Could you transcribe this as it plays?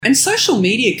And social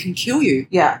media can kill you.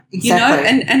 Yeah, exactly.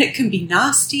 And it can be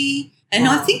nasty. And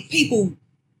I think people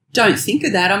don't think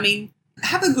of that. I mean,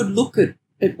 have a good look at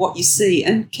what you see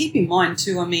and keep in mind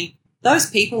too, I mean, those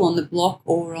people on the block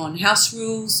or on House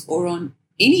Rules or on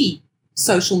any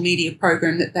social media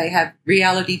program that they have,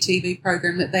 reality TV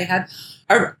program that they have,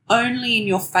 are only in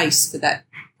your face for that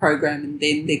program and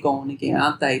then they're gone again,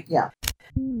 aren't they? Yeah.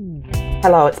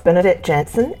 Hello, it's Bernadette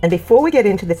Jansen, and before we get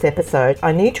into this episode,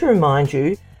 I need to remind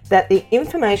you that the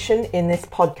information in this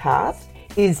podcast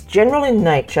is general in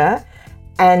nature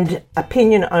and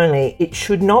opinion only. It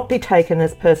should not be taken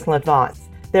as personal advice.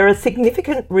 There are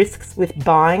significant risks with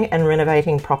buying and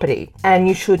renovating property, and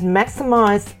you should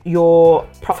maximise your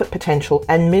profit potential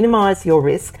and minimise your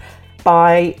risk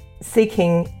by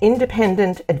seeking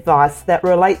independent advice that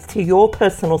relates to your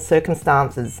personal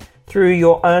circumstances through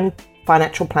your own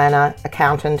financial planner,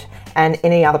 accountant, and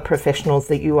any other professionals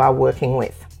that you are working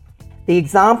with. The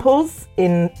examples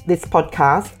in this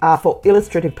podcast are for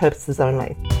illustrative purposes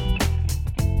only.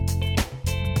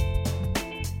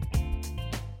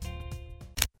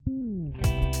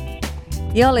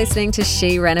 You're listening to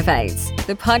She Renovates,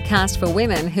 the podcast for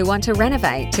women who want to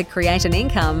renovate to create an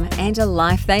income and a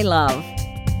life they love.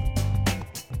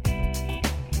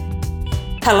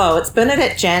 Hello, it's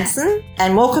Bernadette Jansen,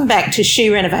 and welcome back to She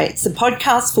Renovates, the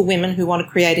podcast for women who want to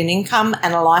create an income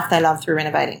and a life they love through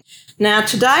renovating. Now,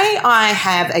 today I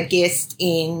have a guest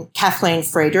in Kathleen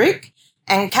Friedrich,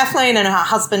 and Kathleen and her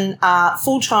husband are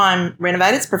full-time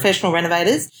renovators, professional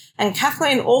renovators, and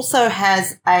Kathleen also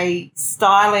has a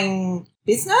styling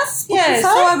business. Yeah, so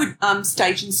I would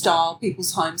stage and style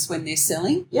people's homes when they're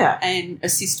selling, yeah, and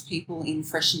assist people in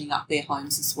freshening up their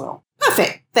homes as well.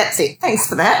 Perfect. That's it. Thanks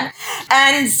for that.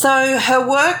 And so her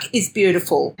work is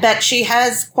beautiful, but she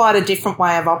has quite a different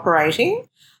way of operating.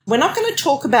 We're not going to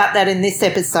talk about that in this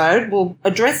episode. We'll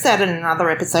address that in another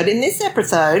episode. In this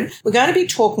episode, we're going to be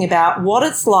talking about what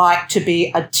it's like to be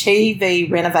a TV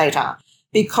renovator,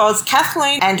 because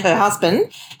Kathleen and her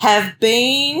husband have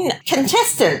been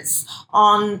contestants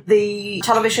on the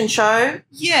television show.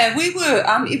 Yeah, we were.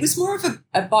 It was more of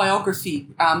a biography.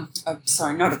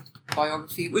 Sorry, not a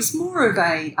biography. It was more of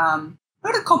a,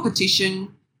 not a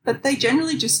competition, but they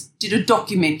generally just did a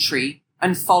documentary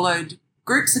and followed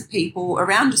groups of people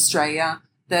around Australia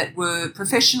that were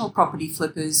professional property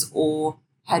flippers or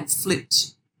had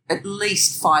flipped at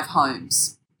least 5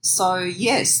 homes. So,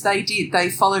 yes, they did. They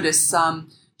followed us.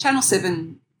 Channel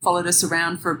 7 followed us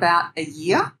around for about a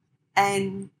year.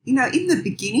 And, you know, in the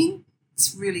beginning,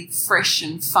 it's really fresh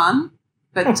and fun.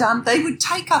 But they would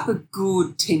take up a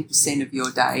good 10% of your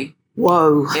day.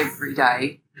 Whoa. Every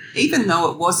day. Even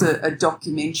though it was a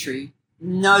documentary,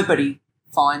 nobody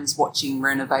finds watching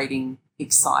renovating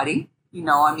exciting. You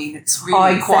know, I mean, it's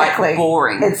really quite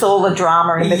boring. It's all the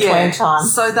drama in between time.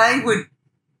 So they would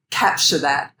capture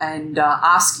that and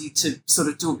ask you to sort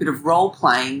of do a bit of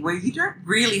role-playing where you don't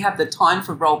really have the time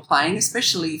for role-playing,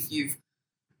 especially if you've,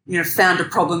 you know, found a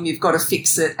problem, you've got to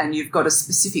fix it and you've got a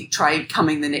specific trade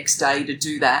coming the next day to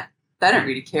do that. They don't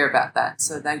really care about that.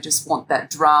 So they just want that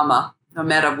drama no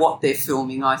matter what they're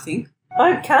filming, I think.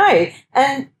 Okay.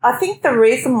 And I think the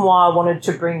reason why I wanted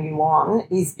to bring you on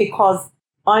is because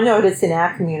I notice in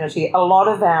our community a lot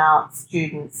of our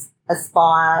students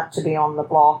aspire to be on the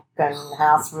block and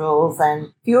House Rules,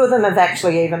 and few of them have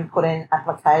actually even put in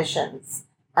applications.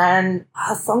 And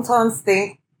I sometimes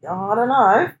think, I don't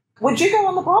know, would you go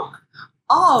on the block?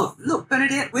 Oh, look,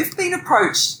 Bernadette, we've been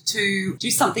approached to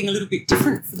do something a little bit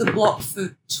different for the block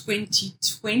for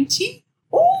 2020.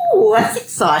 Oh, that's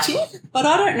exciting. But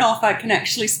I don't know if I can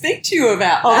actually speak to you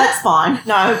about that. Oh, that's fine.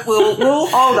 No, we'll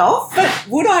hold off. But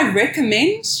would I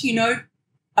recommend, you know,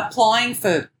 applying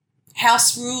for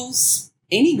House Rules,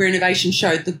 any renovation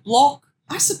show, the block?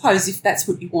 I suppose if that's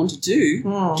what you want to do,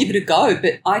 give it a go.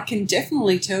 But I can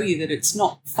definitely tell you that it's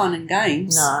not fun and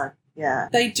games. No, yeah.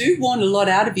 They do want a lot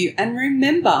out of you. And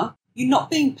remember, you're not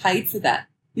being paid for that.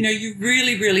 You know, you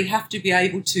really, really have to be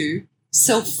able to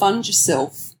self-fund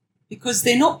yourself, because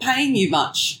they're not paying you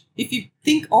much. If you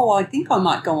think, oh, I think I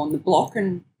might go on the block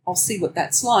and I'll see what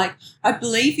that's like, I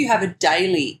believe you have a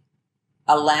daily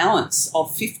allowance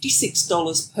of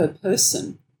 $56 per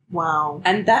person. Wow.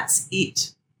 And that's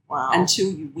it. Wow.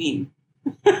 Until you win.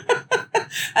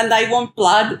 And they want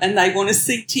blood and they want to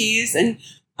see tears. And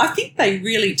I think they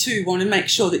really, too, want to make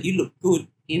sure that you look good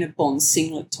in a Bond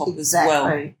singlet top as well.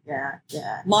 Exactly,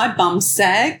 yeah. My bum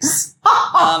sags,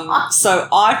 so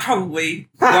I probably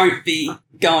won't be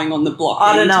going on the block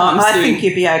I don't know. anytime I soon. think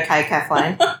you'd be okay,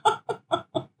 Kathleen.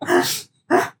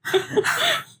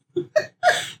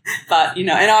 But, you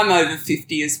know, and I'm over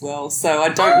 50 as well, so I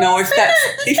don't know if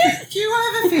that's... You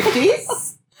over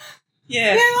 50s?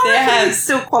 Yeah, I reckon you'd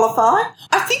still qualify.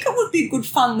 I think it would be good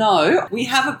fun though. We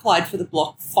have applied for the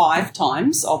block 5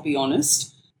 times, I'll be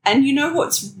honest. And you know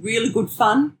what's really good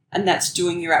fun? And that's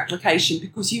doing your application,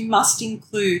 because you must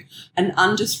include an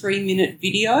under 3-minute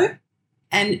video,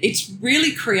 and it's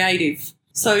really creative.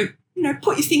 So, you know,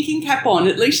 put your thinking cap on.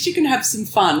 At least you can have some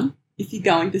fun if you're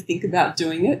going to think about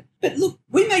doing it. But look,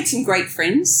 we made some great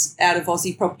friends out of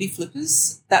Aussie Property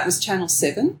Flippers. That was Channel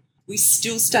 7. We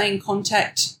still stay in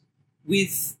contact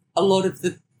with a lot of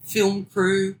the film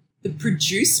crew. The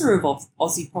producer of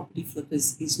Aussie Property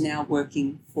Flippers is now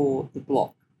working for the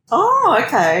block. Oh,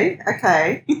 okay.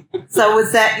 So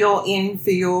was that your in for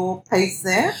your piece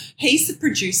there? He's the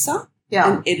producer,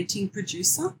 an editing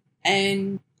producer,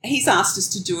 and he's asked us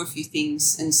to do a few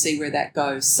things and see where that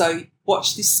goes. So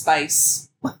watch this space.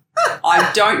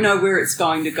 I don't know where it's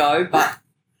going to go, but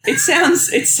it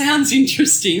sounds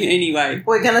interesting anyway.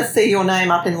 We're going to see your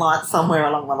name up in lights somewhere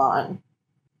along the line.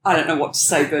 I don't know what to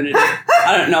say, Bernadette.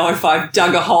 I don't know if I've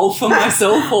dug a hole for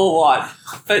myself or what.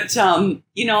 But,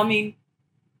 you know, I mean,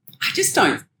 I just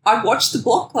don't. I watch the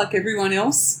block like everyone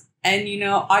else, and, you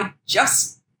know, I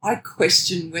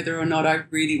question whether or not I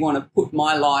really want to put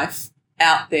my life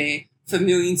out there for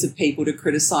millions of people to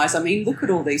criticise. I mean, look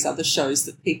at all these other shows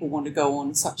that people want to go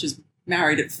on, such as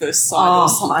Married at First Sight or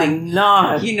something. I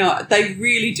know. You know, they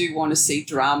really do want to see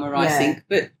drama, I think.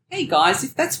 But, hey, guys,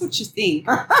 if that's what you think,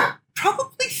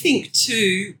 probably think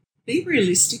too, be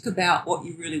realistic about what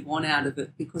you really want out of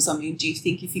it, because, I mean, do you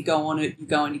think if you go on it, you're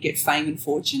going to get fame and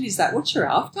fortune? Is that what you're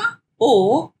after?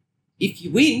 Or if you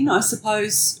win, I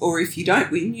suppose, or if you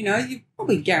don't win, you know, you're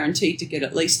probably guaranteed to get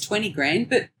at least 20 grand,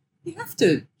 but you have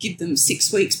to give them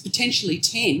 6 weeks, potentially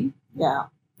 10.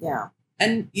 Yeah.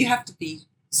 And you have to be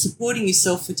supporting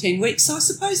yourself for 10 weeks. So I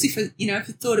suppose if you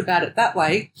thought about it that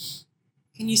way,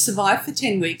 can you survive for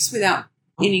 10 weeks without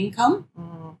an income?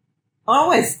 I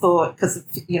always thought, because,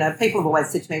 you know, people have always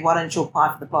said to me, why don't you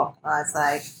apply for the block? And I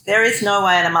say, there is no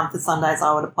way in a month of Sundays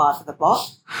I would apply for the block.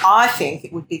 I think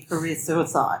it would be career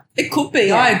suicide. It could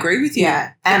be. I agree with you.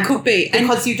 Yeah. It could be.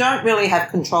 Because you don't really have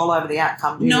control over the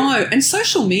outcome, do you? No, and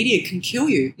social media can kill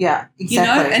you. Yeah, exactly.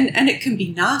 You know, and it can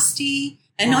be nasty.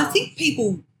 And I think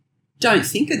people don't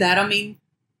think of that. I mean,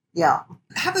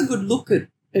 have a good look at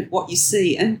what you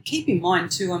see, and keep in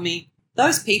mind too, I mean,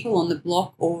 those people on the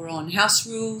block or on House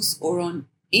Rules or on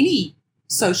any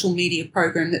social media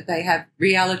program that they have,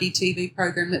 reality TV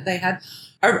program that they have,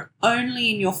 are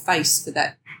only in your face for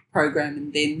that program,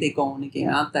 and then they're gone again,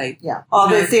 aren't they? Yeah. Oh,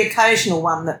 there's the occasional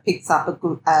one that picks up a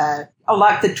good,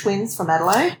 like the twins from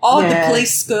Adelaide. Oh, the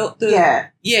police girl. Yeah.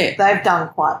 They've done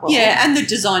quite well. Yeah, and the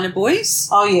Designer Boys.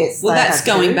 Oh, yes. Well, that's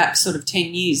going back sort of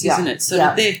 10 years, isn't it?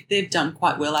 So they've done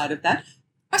quite well out of that.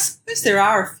 I suppose there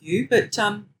are a few, but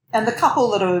and the couple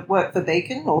that work for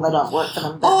Beacon, or they don't work for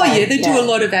them. They do a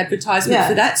lot of advertisement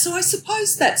for that. So I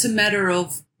suppose that's a matter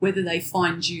of whether they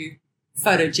find you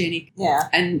photogenic. Yeah.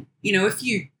 And, you know, if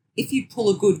you pull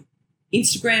a good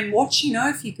Instagram watch, you know,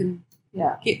 if you can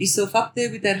get yourself up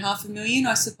there with that 500,000,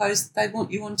 I suppose they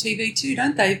want you on TV too,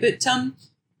 don't they? But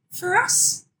for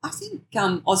us, I think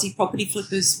Aussie Property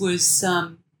Flippers was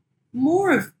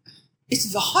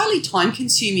it's highly time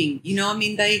consuming. You know, I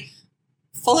mean, they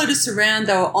followed us around.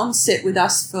 They were on site with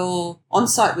us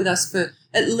for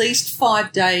at least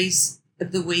 5 days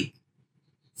of the week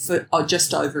for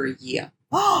just over a year.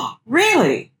 Oh,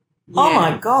 really? Yeah. Oh,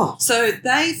 my God. So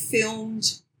they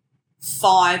filmed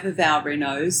 5 of our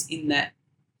renos in that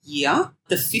year.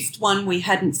 The 5th one we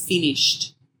hadn't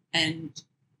finished.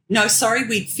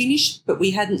 We'd finished, but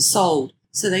we hadn't sold.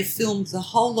 So they filmed the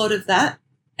whole lot of that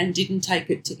and didn't take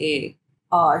it to air.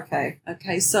 Oh, okay.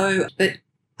 Okay, so, but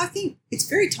I think it's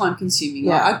very time-consuming.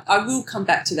 Yeah. I will come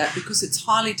back to that because it's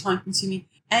highly time-consuming,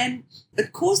 and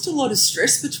it caused a lot of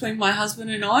stress between my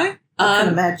husband and I. I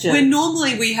can imagine. Where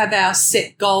normally we have our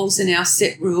set goals and our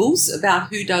set rules about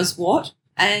who does what,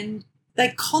 and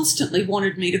they constantly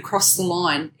wanted me to cross the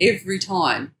line every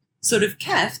time. Sort of,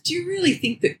 Kath, do you really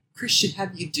think that Chris should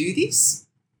have you do this?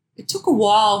 It took a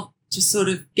while to sort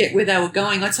of get where they were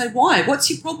going. I'd say, why? What's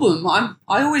your problem?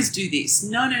 I always do this.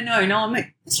 No. I'm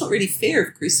like, that's not really fair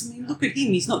of Chris. I mean, look at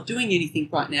him. He's not doing anything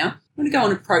right now. I'm going to go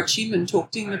and approach him and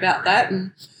talk to him about that.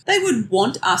 And they would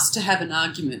want us to have an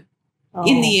argument. Oh.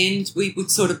 In the end, we would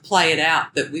sort of play it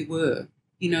out that we were,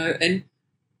 you know, and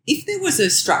if there was a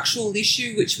structural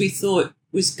issue which we thought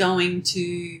was going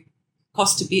to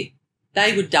cost a bit,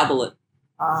 they would double it.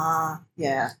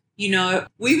 Yeah. You know,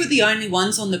 we were the only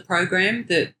ones on the program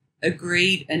that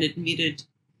agreed and admitted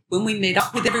when we met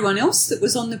up with everyone else that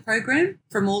was on the program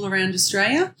from all around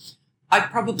Australia. I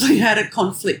probably had a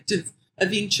conflict of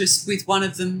interest with one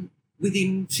of them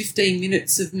within 15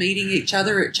 minutes of meeting each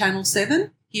other at Channel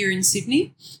 7 here in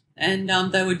Sydney, and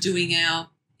they were doing our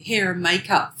hair and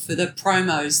makeup for the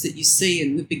promos that you see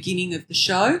in the beginning of the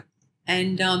show.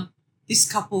 And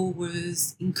this couple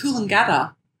was in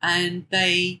Coolangatta, and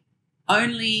they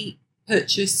only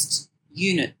purchased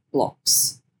unit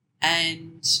blocks.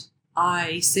 And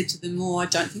I said to them, I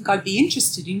don't think I'd be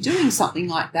interested in doing something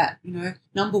like that.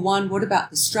 Number one, what about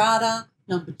the strata?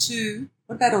 Number two,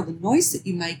 what about all the noise that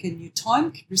you make and your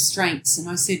time restraints? And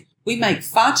I said, we make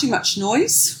far too much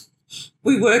noise.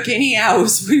 We work any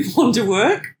hours we want to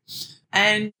work.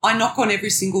 And I knock on every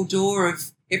single door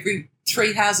of every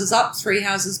 3 houses up, 3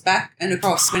 houses back and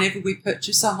across whenever we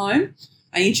purchase a home.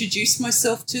 I introduce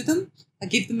myself to them. I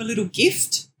give them a little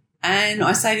gift. And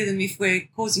I say to them, if we're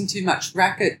causing too much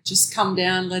racket, just come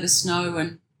down, let us know,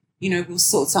 and, we'll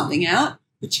sort something out.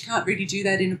 But you can't really do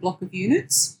that in a block of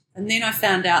units. And then I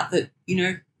found out that,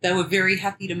 they were very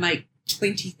happy to make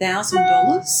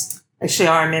 $20,000. Actually,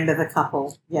 I remember the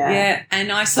couple. Yeah. Yeah, and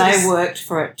they worked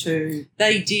for it too.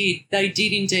 They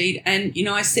did indeed. And,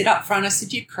 I said up front, I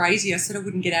said, you're crazy. I said I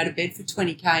wouldn't get out of bed for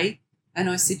 $20,000. And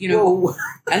I said,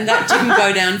 and that didn't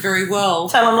go down very well.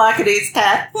 Tell them like it is,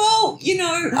 Kat. Well,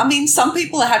 some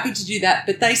people are happy to do that,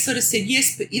 but they sort of said,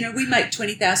 yes, but, we make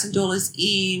 $20,000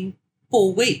 in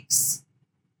 4 weeks.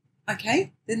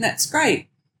 Okay, then that's great.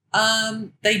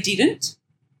 They didn't,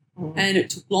 and it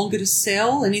took longer to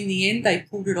sell, and in the end they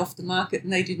pulled it off the market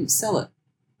and they didn't sell it.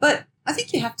 But I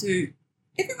think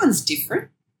everyone's different,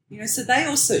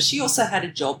 so she also had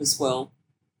a job as well.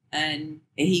 And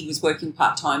he was working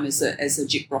part-time as a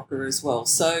jip rocker as well.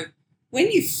 So when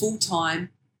you're full-time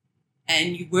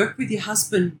and you work with your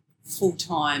husband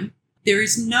full-time, there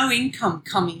is no income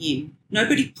coming in.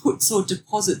 Nobody puts or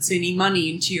deposits any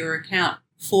money into your account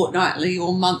fortnightly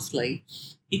or monthly.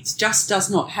 It just does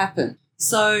not happen.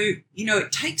 So,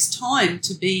 it takes time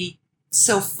to be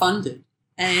self-funded.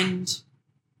 And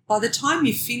by the time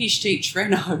you've finished each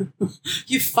reno,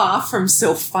 you're far from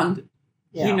self-funded.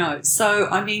 Yeah. So,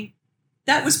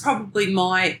 that was probably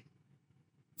my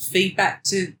feedback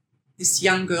to this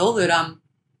young girl that I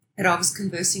was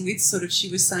conversing with. Sort of, she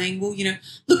was saying, well,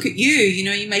 look at you,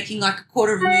 you're making like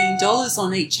 $250,000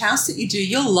 on each house that you do.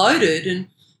 You're loaded. And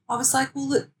I was like, well,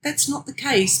 look, that's not the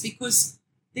case, because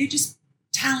they're just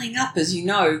tallying up, as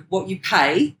what you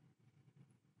pay,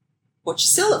 what you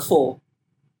sell it for.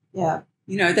 Yeah.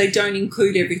 They don't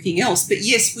include everything else. But,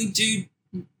 yes, we do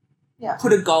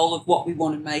put a goal of what we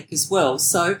want to make as well.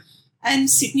 So, and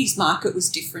Sydney's market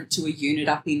was different to a unit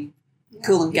up in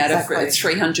Coolangatta. For a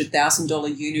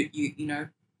 $300,000 unit,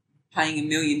 paying $1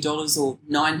 million or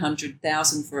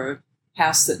 $900,000 for a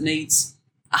house that needs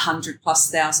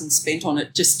 $100,000+ spent on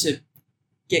it just to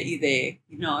get you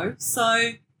there,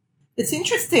 So it's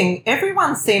interesting.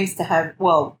 Everyone seems to have,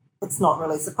 well, it's not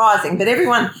really surprising, but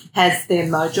everyone has their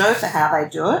mojo for how they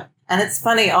do it. And it's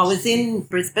funny, I was in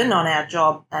Brisbane on our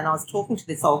job and I was talking to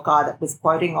this old guy that was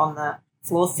quoting on the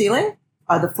floor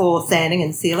sanding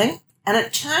and ceiling. And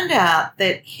it turned out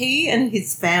that he and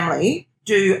his family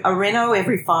do a reno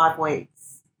every 5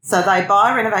 weeks. So they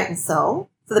buy, renovate and sell.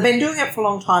 So they've been doing it for a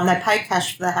long time. They pay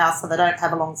cash for the house so they don't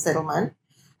have a long settlement.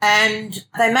 And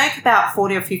they make about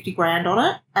 40 or 50 grand on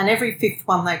it. And every 5th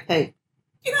one they keep.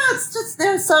 It's just,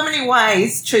 there are so many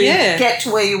ways to get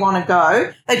to where you want to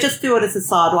go. They just do it as a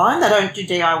sideline. They don't do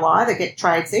DIY. They get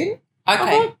trades in.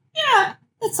 Okay.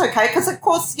 That's okay, because, of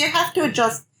course, you have to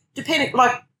adjust, depending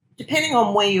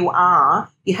on where you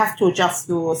are, you have to adjust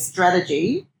your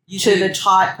strategy to the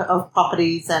type of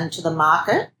properties and to the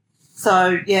market.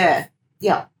 So, yeah.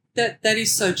 That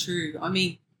is so true.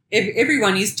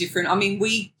 Everyone is different.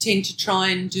 We tend to try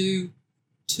and do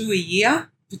 2 a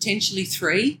year, potentially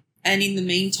 3. And in the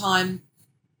meantime,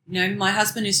 my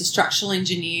husband is a structural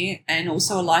engineer and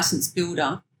also a licensed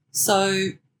builder.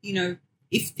 So,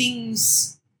 if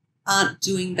things aren't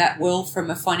doing that well from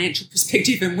a financial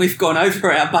perspective and we've gone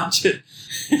over our budget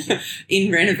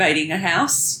in renovating a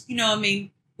house,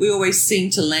 we always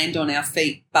seem to land on our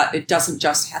feet, but it doesn't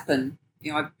just happen.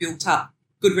 I've built up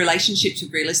good relationships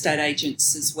with real estate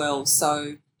agents as well.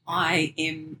 So I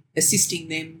am assisting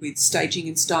them with staging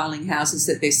and styling houses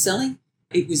that they're selling.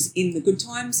 It was in the good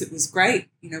times. It was great.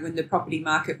 When the property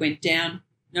market went down,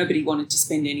 nobody wanted to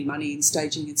spend any money in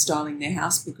staging and styling their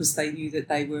house because they knew that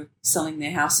they were selling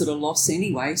their house at a loss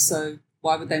anyway. So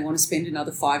why would they want to spend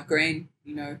another $5,000,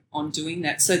 on doing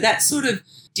that? So that sort of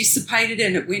dissipated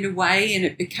and it went away and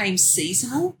it became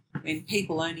seasonal when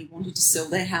people only wanted to sell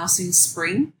their house in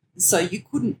spring. So you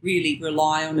couldn't really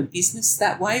rely on a business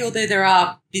that way, although there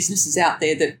are businesses out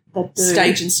there that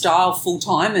stage and style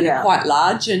full-time and are quite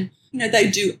large and, they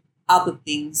do other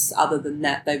things other than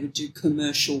that. They would do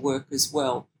commercial work as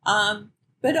well.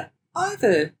 But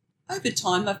over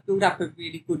time, I've built up a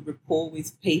really good rapport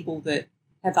with people that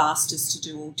have asked us to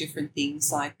do all different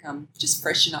things, like just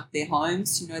freshen up their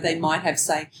homes. You know, they might have,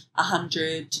 say,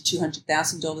 $100,000 to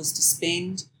 $200,000 to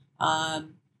spend.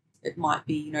 It might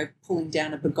be, you know, pulling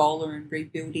down a pergola and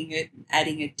rebuilding it, and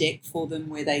adding a deck for them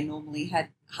where they normally had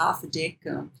half a deck,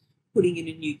 putting in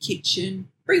a new kitchen,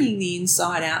 bringing the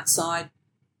inside, outside.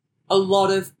 A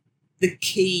lot of the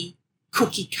key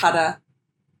cookie cutter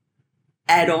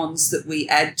add-ons that we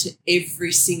add to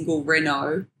every single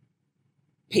reno,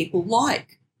 people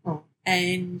like,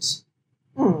 and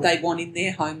they want in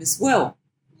their home as well.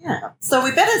 Yeah. So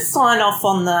we better sign off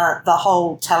on the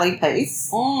whole tally piece.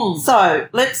 So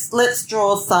let's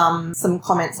draw some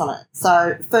comments on it.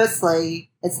 So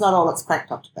firstly, it's not all it's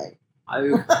cracked up to be.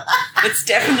 Oh, it's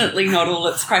definitely not all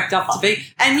it's cracked up to be.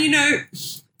 And, you know,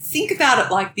 think about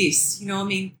it like this. You know, I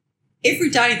mean, every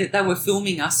day that they were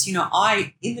filming us, you know,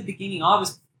 in the beginning, I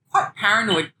was quite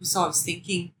paranoid because I was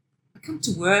thinking, I come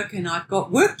to work and I've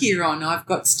got work gear on. I've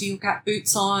got steel cap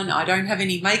boots on. I don't have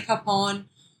any makeup on.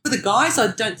 For the guys,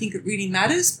 I don't think it really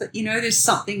matters. But, you know, there's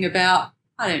something about,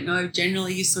 I don't know,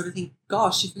 generally you sort of think,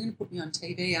 gosh, if you're going to put me on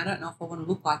TV, I don't know if I want to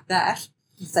look like that.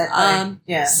 Exactly.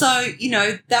 Yeah. So, you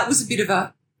know, that was a bit of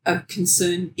a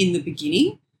concern in the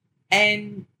beginning.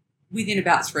 And within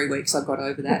about 3 weeks, I got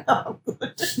over that. Oh,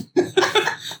 good.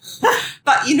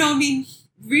 But, you know, I mean,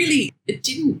 really, it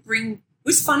didn't bring... It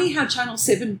was funny how Channel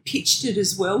 7 pitched it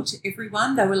as well to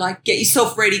everyone. They were like, get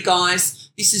yourself ready,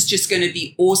 guys. This is just going to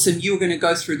be awesome. You're going to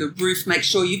go through the roof. Make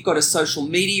sure you've got a social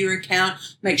media account.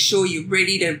 Make sure you're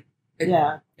ready to...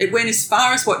 It went as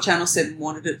far as what Channel 7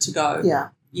 wanted it to go. Yeah.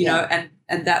 You know,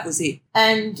 and that was it.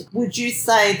 And would you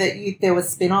say that there were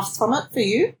spin-offs from it for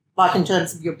you, like in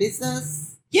terms of your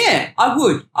business? Yeah, I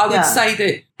would. I would say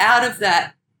that out of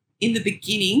that, in the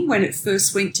beginning, when it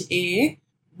first went to air,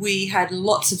 we had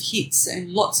lots of hits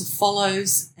and lots of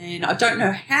follows, and I don't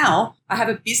know how. I have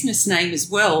a business name as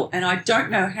well, and I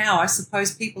don't know how. I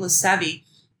suppose people are savvy.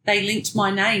 They linked my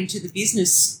name to the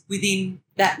business within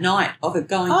that night of it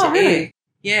going to air.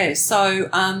 Yeah, so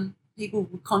people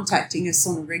were contacting us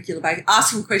on a regular basis,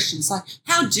 asking questions like,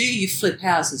 how do you flip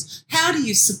houses? How do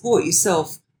you support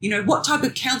yourself? You know, what type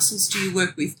of councils do you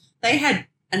work with? They had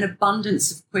an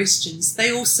abundance of questions.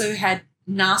 They also had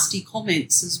nasty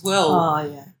comments as well.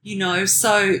 Oh, yeah. You know,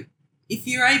 so if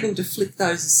you're able to flip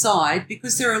those aside,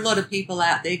 because there are a lot of people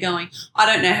out there going, I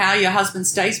don't know how your husband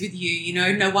stays with you, you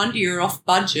know, no wonder you're off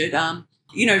budget.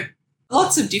 You know,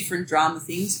 lots of different drama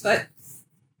things, but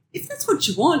if that's what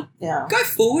you want, go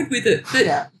forward with it.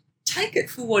 But take it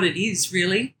for what it is,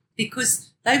 really,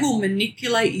 because they will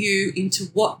manipulate you into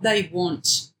what they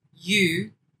want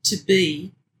you to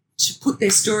be, to put their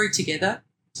story together,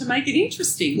 to make it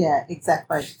interesting. Yeah,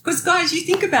 exactly. Because, guys, you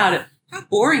think about it, how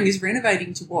boring is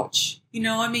renovating to watch? You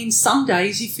know, I mean, some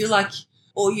days you feel like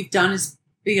all you've done is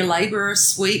be a labourer,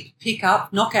 sweep, pick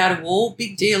up, knock out a wall,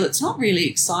 big deal. It's not really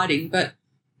exciting, but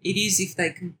it is if they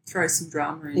can throw some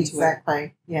drama into it.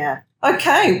 Exactly, yeah.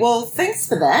 Okay, well, thanks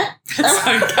for that.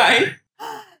 That's okay.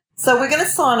 So we're going to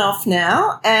sign off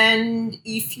now, and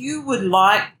if you would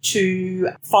like to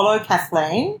follow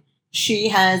Kathleen, she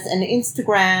has an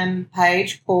Instagram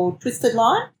page called Twisted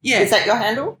Line. Yeah. Is that your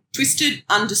handle?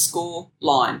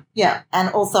 Twisted_line. Yeah, and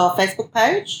also a Facebook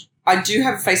page? I do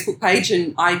have a Facebook page,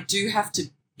 and I do have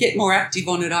to get more active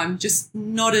on it. I'm just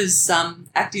not as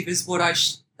active as what I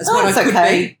could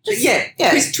be.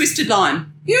 But Twisted Line.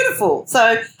 Beautiful.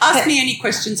 So ask me any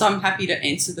questions. I'm happy to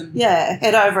answer them. Yeah,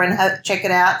 head over and check it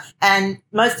out. And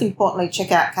most importantly,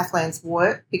 check out Kathleen's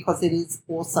work because it is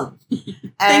awesome.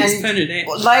 Thanks, Bernadette.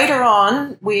 Later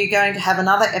on, we're going to have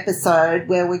another episode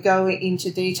where we go into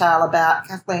detail about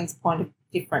Kathleen's point of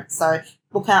difference. So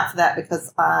look out for that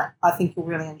because I think you'll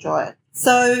really enjoy it.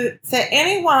 So for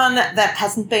anyone that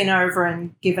hasn't been over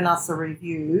and given us a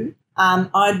review,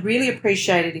 I'd really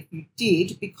appreciate it if you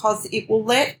did because it will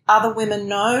let other women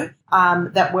know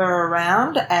that we're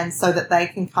around and so that they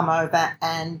can come over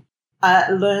and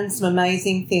learn some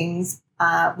amazing things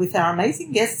with our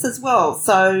amazing guests as well.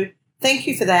 So thank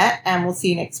you for that and we'll see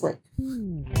you next week.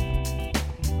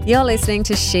 You're listening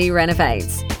to She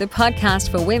Renovates, the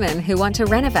podcast for women who want to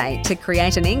renovate to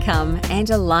create an income and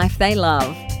a life they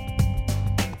love.